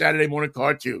Boys on the Saturday morning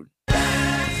cartoon.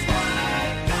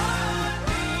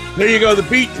 There you go, the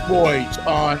Beach Boys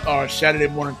on our Saturday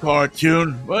morning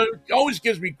cartoon. Well, it always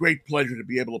gives me great pleasure to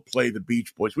be able to play the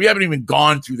Beach Boys. We haven't even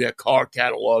gone through their car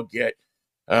catalog yet,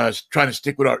 trying to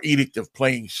stick with our edict of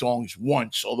playing songs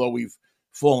once, although we've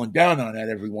fallen down on that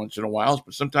every once in a while,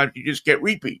 but sometimes you just get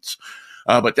repeats.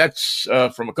 But that's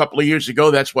from a couple of years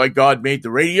ago. That's Why God Made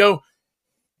the Radio.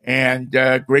 And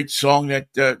great song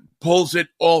that pulls it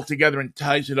all together and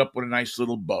ties it up with a nice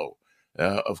little bow.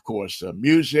 Of course,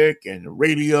 music and the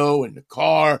radio and the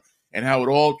car and how it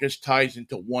all just ties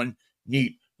into one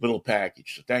neat little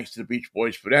package. So thanks to the Beach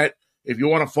Boys for that. If you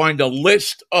want to find a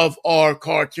list of our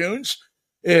cartoons,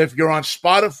 if you're on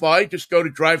Spotify, just go to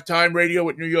DriveTime Radio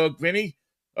with New York Vinnie.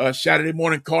 Saturday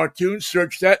Morning Cartoons.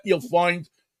 Search that. You'll find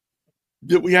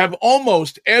that we have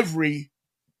almost every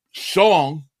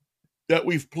song that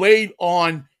we've played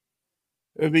on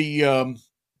the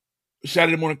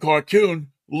Saturday Morning Cartoon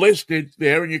listed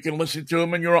there, and you can listen to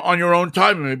them on your own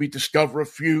time and maybe discover a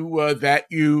few that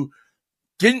you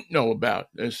didn't know about.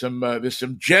 There's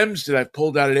some gems that I've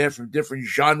pulled out of there from different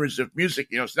genres of music.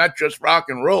 It's not just rock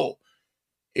and roll.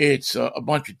 It's a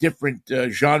bunch of different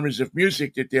genres of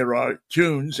music that there are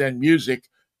tunes and music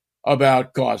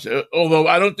about cars. Although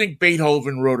I don't think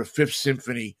Beethoven wrote a Fifth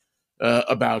Symphony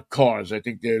about cars. I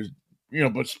think there's,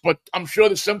 but I'm sure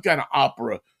there's some kind of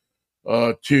opera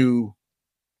to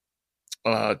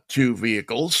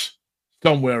vehicles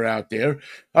somewhere out there.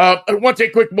 I want to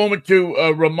take a quick moment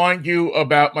to remind you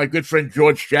about my good friend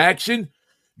George Jackson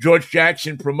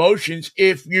Promotions.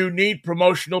 If you need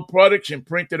promotional products and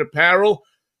printed apparel,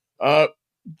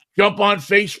 jump on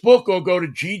Facebook or go to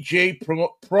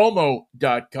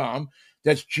gjpromo.com.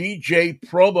 That's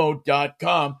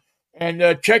gjpromo.com.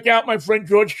 And check out my friend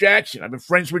George Jackson. I've been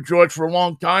friends with George for a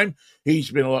long time. He's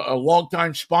been a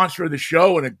long-time sponsor of the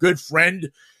show and a good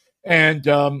friend. And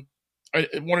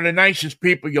one of the nicest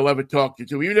people you'll ever talk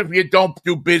to, even if you don't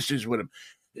do business with him.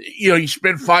 You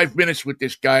spend 5 minutes with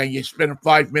this guy, and you spend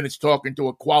 5 minutes talking to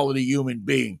a quality human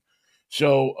being.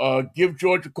 So give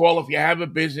George a call if you have a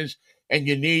business and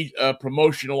you need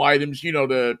promotional items.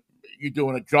 You're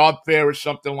doing a job fair or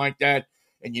something like that,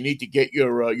 and you need to get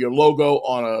your logo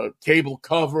on a table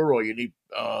cover, or you need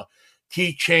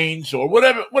keychains or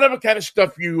whatever kind of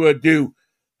stuff you do.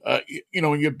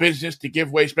 In your business to give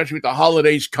away, especially with the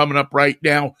holidays coming up right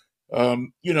now.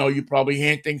 You probably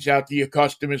hand things out to your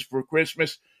customers for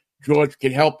Christmas. George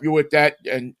can help you with that.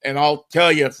 And I'll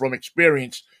tell you from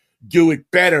experience, do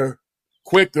it better,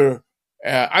 quicker.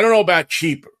 I don't know about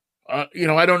cheaper. I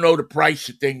don't know the price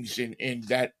of things in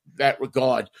that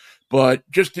regard, but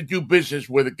just to do business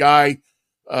with a guy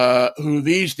who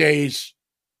these days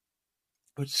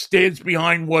stands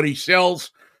behind what he sells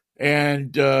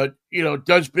and,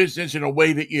 does business in a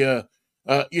way that you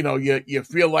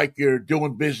feel like you're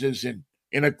doing business in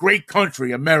a great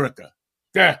country, America.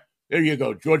 Yeah, there you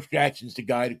go. George Jackson's the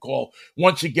guy to call.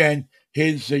 Once again,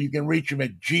 you can reach him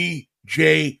at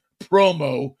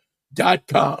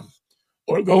gjpromo.com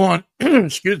or go on,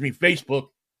 Facebook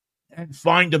and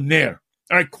find him there.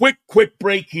 All right, quick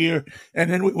break here,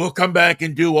 and then we'll come back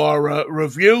and do our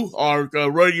review, our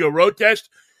radio road test,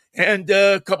 and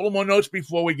a couple of more notes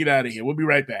before we get out of here. We'll be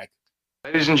right back.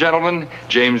 Ladies and gentlemen,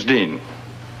 James Dean.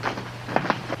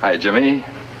 Hi, Jimmy.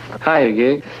 Hi,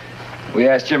 Gig. We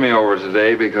asked Jimmy over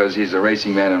today because he's a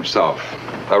racing man himself.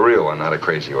 A real one, not a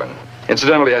crazy one.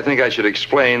 Incidentally, I think I should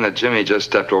explain that Jimmy just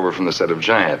stepped over from the set of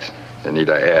Giant. And need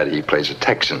I add, he plays a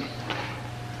Texan.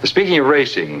 Speaking of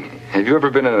racing, have you ever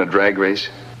been in a drag race?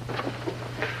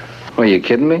 Are you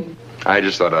kidding me? I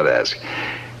just thought I'd ask.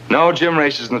 No, Jim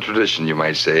races in the tradition, you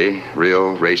might say.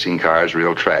 Real racing cars,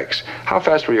 real tracks. How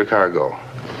fast will your car go?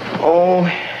 Oh,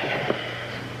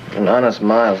 an honest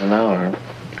miles an hour.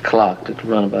 Clocked it to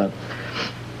run about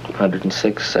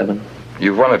 106, 7.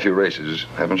 You've won a few races,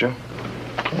 haven't you?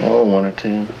 Oh, one or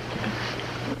two.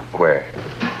 Where?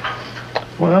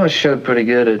 Well, I showed pretty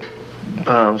good at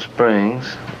Palm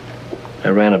Springs. I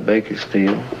ran at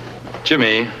Bakersfield.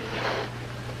 Jimmy,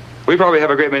 we probably have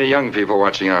a great many young people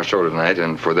watching our show tonight,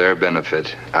 and for their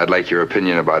benefit, I'd like your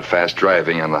opinion about fast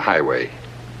driving on the highway.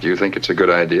 Do you think it's a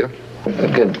good idea?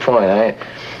 A good point.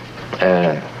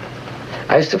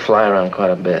 I used to fly around quite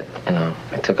a bit,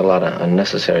 I took a lot of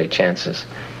unnecessary chances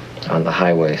on the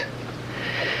highways.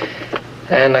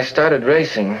 And I started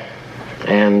racing,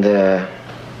 and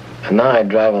now I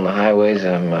drive on the highways.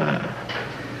 I'm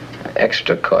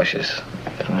extra cautious,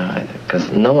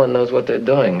 because no one knows what they're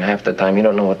doing. Half the time, you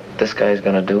don't know what this guy's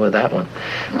going to do with that one.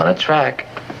 On a track,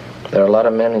 there are a lot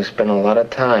of men who spend a lot of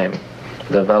time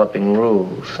developing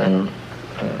rules and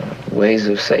ways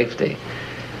of safety.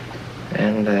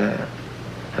 And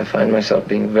I find myself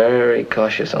being very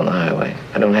cautious on the highway.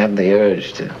 I don't have the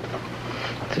urge to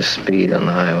speed on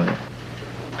the highway.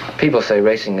 People say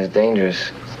racing is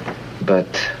dangerous, but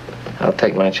I'll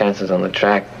take my chances on the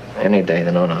track any day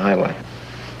than on a highway.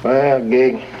 Well,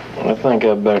 Gig, I think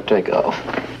I'd better take off.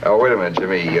 Oh, wait a minute,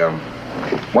 Jimmy.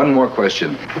 One more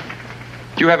question.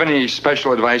 Do you have any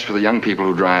special advice for the young people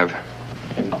who drive?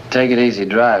 Take it easy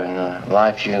driving. The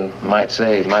life you might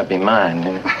save might be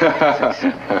mine.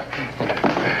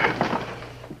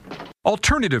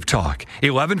 Alternative Talk,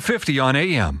 1150 on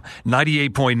AM,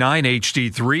 98.9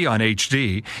 HD3 on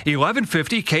HD,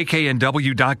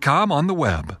 1150kknw.com on the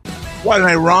web. Quite an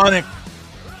ironic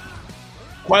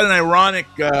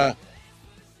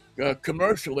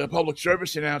commercial, a public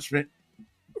service announcement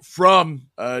from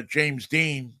James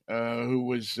Dean, who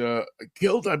was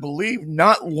killed, I believe,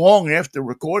 not long after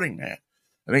recording that.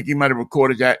 I think he might have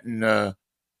recorded that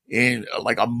in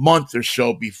like a month or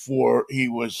so before he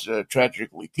was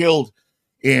tragically killed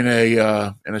in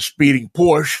a speeding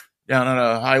Porsche down on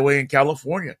a highway in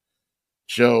California.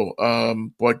 So,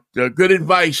 but good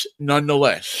advice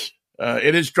nonetheless.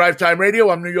 It is Drive Time Radio.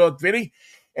 I'm New York Vinnie.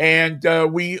 And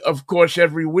we, of course,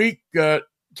 every week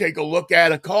take a look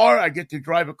at a car. I get to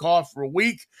drive a car for a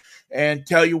week and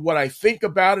tell you what I think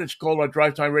about it. It's called our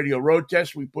Drive Time Radio Road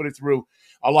Test. We put it through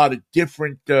a lot of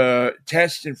different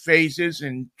tests and phases,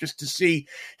 and just to see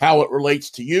how it relates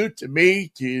to you, to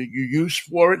me, to your use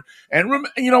for it. And, when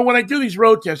I do these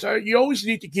road tests, you always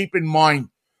need to keep in mind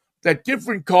that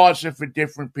different cars are for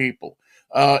different people.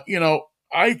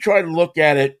 I try to look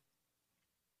at it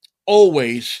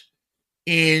always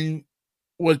in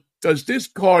what does this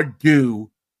car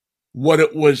do what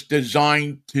it was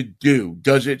designed to do?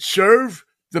 Does it serve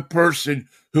the person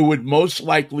who would most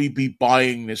likely be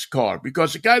buying this car?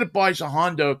 Because a guy that buys a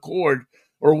Honda Accord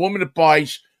or a woman that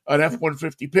buys an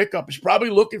F-150 pickup is probably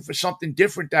looking for something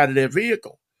different out of their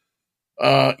vehicle.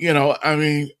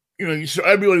 Everybody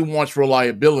wants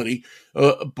reliability,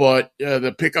 but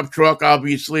the pickup truck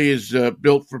obviously is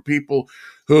built for people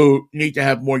who need to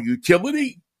have more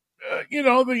utility.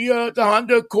 The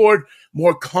Honda Accord,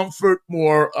 more comfort,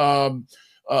 more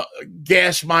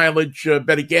gas mileage,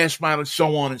 better gas mileage,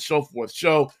 so on and so forth.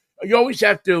 So you always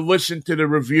have to listen to the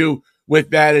review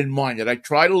with that in mind. And I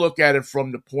try to look at it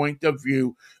from the point of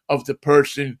view of the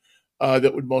person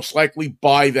that would most likely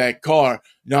buy that car,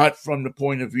 not from the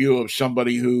point of view of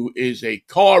somebody who is a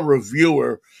car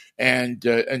reviewer and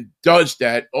does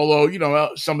that.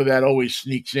 Although, some of that always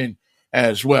sneaks in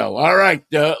as well. All right,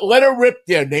 let her rip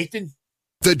there, Nathan.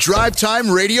 The Drive Time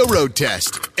Radio Road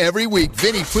Test. Every week,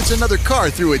 Vinny puts another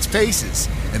car through its paces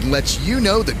and lets you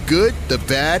know the good, the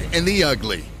bad, and the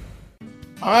ugly.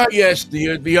 Yes,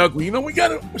 the ugly. We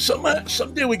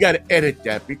someday we got to edit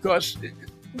that, because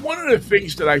one of the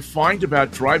things that I find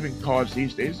about driving cars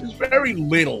these days is very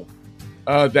little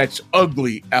that's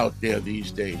ugly out there these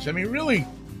days. I mean, really,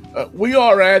 we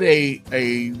are at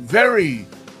a very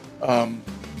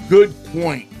good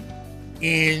point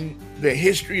in the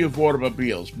history of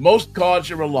automobiles. Most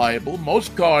cars are reliable.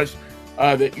 Most cars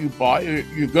that you buy,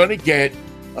 you're going to get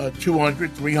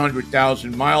 200,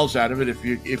 300,000 miles out of it if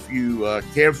you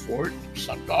care for it.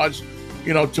 Some cars,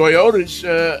 Toyotas,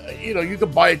 you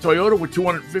can buy a Toyota with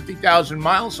 250,000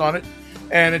 miles on it,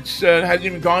 and it hasn't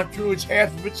even gone through its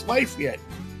half of its life yet.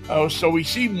 So we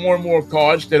see more and more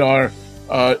cars that are,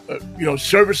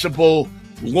 serviceable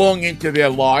long into their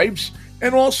lives,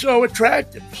 and also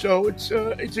attractive. So it's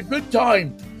a good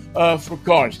time for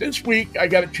cars. This week, I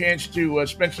got a chance to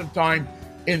spend some time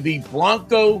in the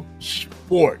Bronco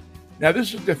Sport. Now,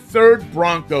 this is the third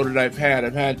Bronco that I've had.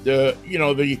 I've had the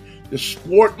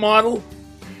Sport model,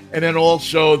 and then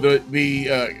also the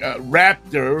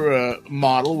Raptor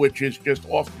model, which is just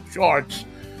off the charts.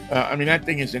 That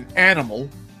thing is an animal.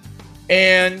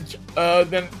 And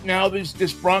then now there's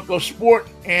this Bronco Sport,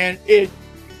 and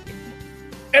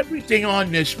everything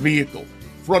on this vehicle,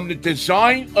 from the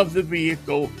design of the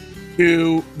vehicle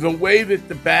to the way that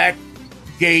the back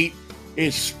gate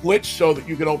is split so that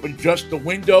you can open just the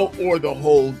window or the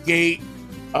whole gate,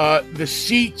 the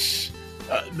seats,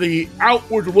 the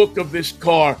outward look of this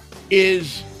car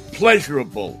is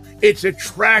pleasurable. It's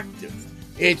attractive.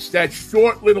 It's that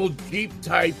short little Jeep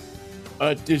type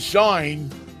design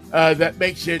that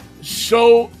makes it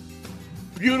so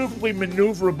beautifully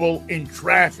maneuverable in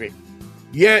traffic.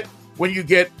 Yet, when you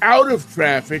get out of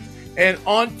traffic and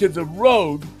onto the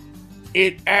road,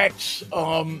 it acts,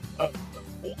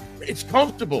 it's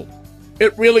comfortable.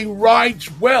 It really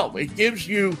rides well. It gives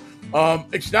you,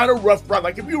 it's not a rough ride.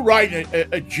 Like if you ride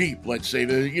a Jeep, let's say,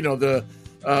 the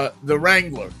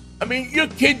Wrangler. Your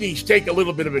kidneys take a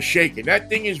little bit of a shaking. That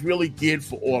thing is really geared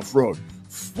for off-road.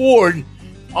 Ford,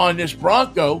 on this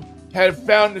Bronco, have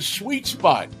found the sweet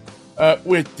spot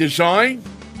with design,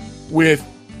 with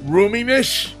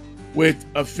roominess, with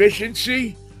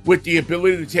efficiency, with the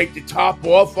ability to take the top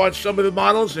off on some of the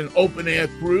models and open air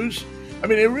cruise.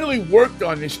 They really worked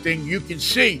on this thing, you can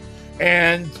see,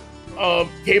 and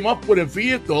came up with a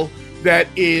vehicle that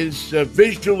is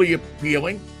visually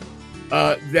appealing,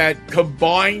 that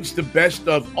combines the best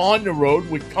of on the road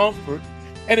with comfort,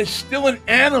 and is still an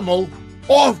animal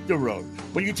off the road.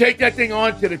 When you take that thing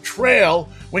onto the trail,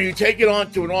 when you take it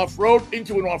onto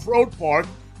into an off-road park,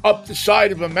 up the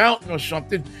side of a mountain or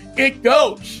something, it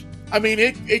goes. I mean,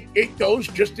 it goes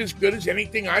just as good as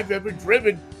anything I've ever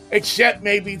driven, except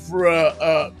maybe for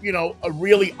a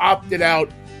really opted out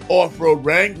off-road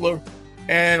Wrangler,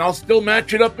 and I'll still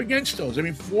match it up against those. I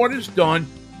mean, Ford has done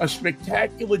a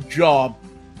spectacular job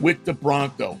with the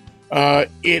Bronco.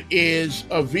 It is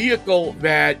a vehicle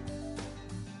that,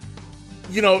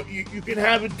 you can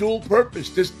have a dual purpose.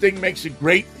 This thing makes a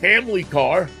great family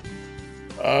car,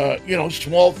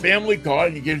 small family car,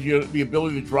 and it gives you the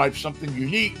ability to drive something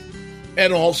unique.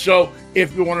 And also,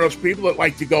 if you're one of those people that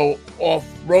like to go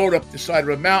off-road up the side of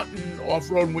a mountain,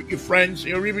 off-roading with your friends,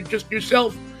 or even just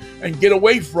yourself, and get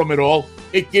away from it all,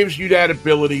 it gives you that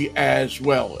ability as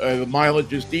well. The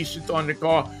mileage is decent on the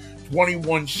car,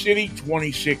 21 city,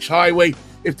 26 highway.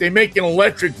 If they make an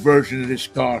electric version of this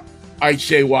car, I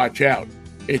say watch out.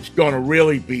 It's going to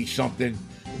really be something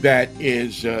that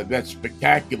is that's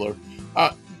spectacular.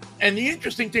 And the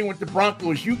interesting thing with the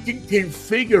Bronco is you can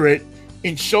configure it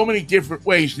in so many different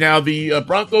ways. Now, the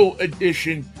Bronco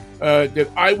edition that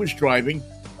I was driving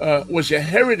was a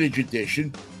heritage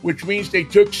edition, which means they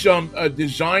took some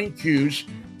design cues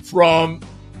from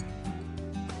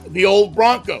the old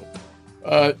Bronco.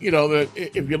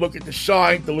 If you look at the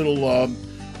side, the little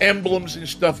emblems and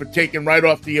stuff are taken right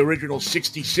off the original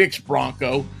 '66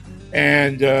 Bronco,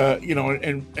 and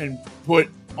and put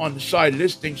on the side of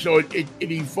this thing. So it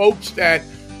evokes that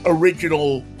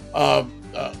original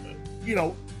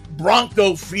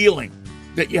Bronco feeling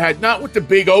that you had, not with the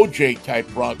big OJ type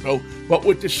Bronco, but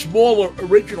with the smaller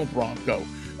original Bronco.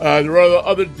 There are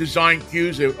other design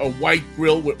cues, a white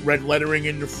grille with red lettering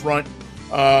in the front,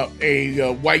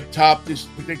 a white top. This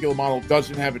particular model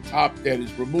doesn't have a top that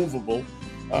is removable,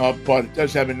 but it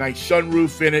does have a nice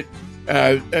sunroof in it.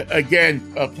 Again,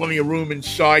 plenty of room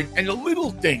inside, and the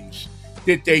little things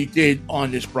that they did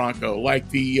on this Bronco, like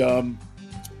the on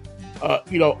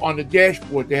the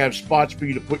dashboard, they have spots for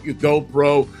you to put your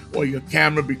GoPro or your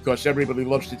camera, because everybody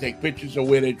loves to take pictures of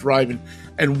where they're driving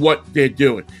and what they're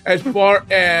doing. As far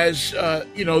as,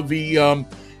 the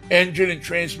engine and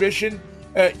transmission,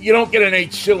 you don't get an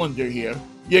 8-cylinder here.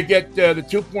 You get the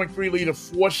 2.3-liter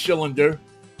 4-cylinder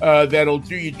that'll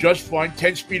do you just fine,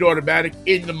 10-speed automatic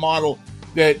in the model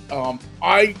that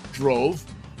I drove,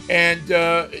 and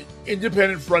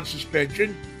independent front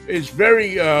suspension. Is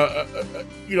very,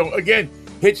 again,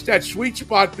 hits that sweet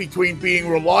spot between being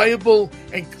reliable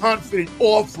and confident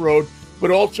off-road, but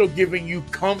also giving you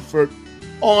comfort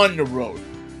on the road.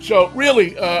 So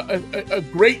really, a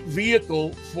great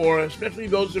vehicle for especially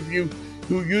those of you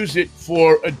who use it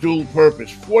for a dual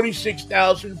purpose.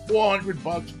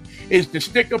 $46,400 is the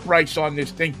sticker price on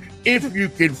this thing, if you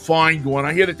can find one.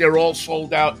 I hear that they're all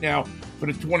sold out now for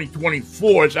the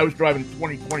 2024s. I was driving the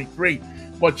 2023,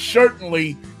 but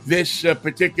certainly this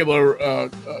particular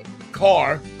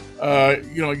car,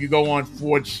 you go on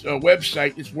Ford's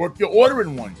website, it's worth your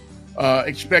ordering one.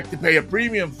 Expect to pay a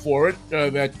premium for it.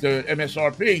 That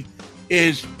MSRP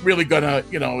is really gonna,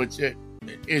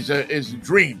 is a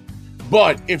dream.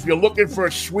 But if you're looking for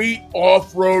a sweet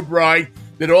off-road ride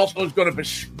that also is going to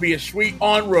be a sweet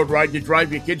on-road ride to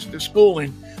drive your kids to school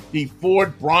in, the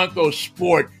Ford Bronco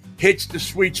Sport hits the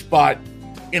sweet spot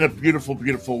in a beautiful,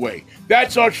 beautiful way.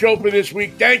 That's our show for this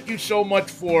week. Thank you so much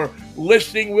for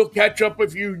listening. We'll catch up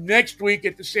with you next week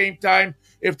at the same time,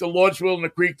 if the Lord's will and the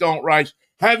creek don't rise.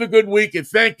 Have a good week, and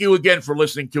thank you again for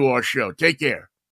listening to our show. Take care.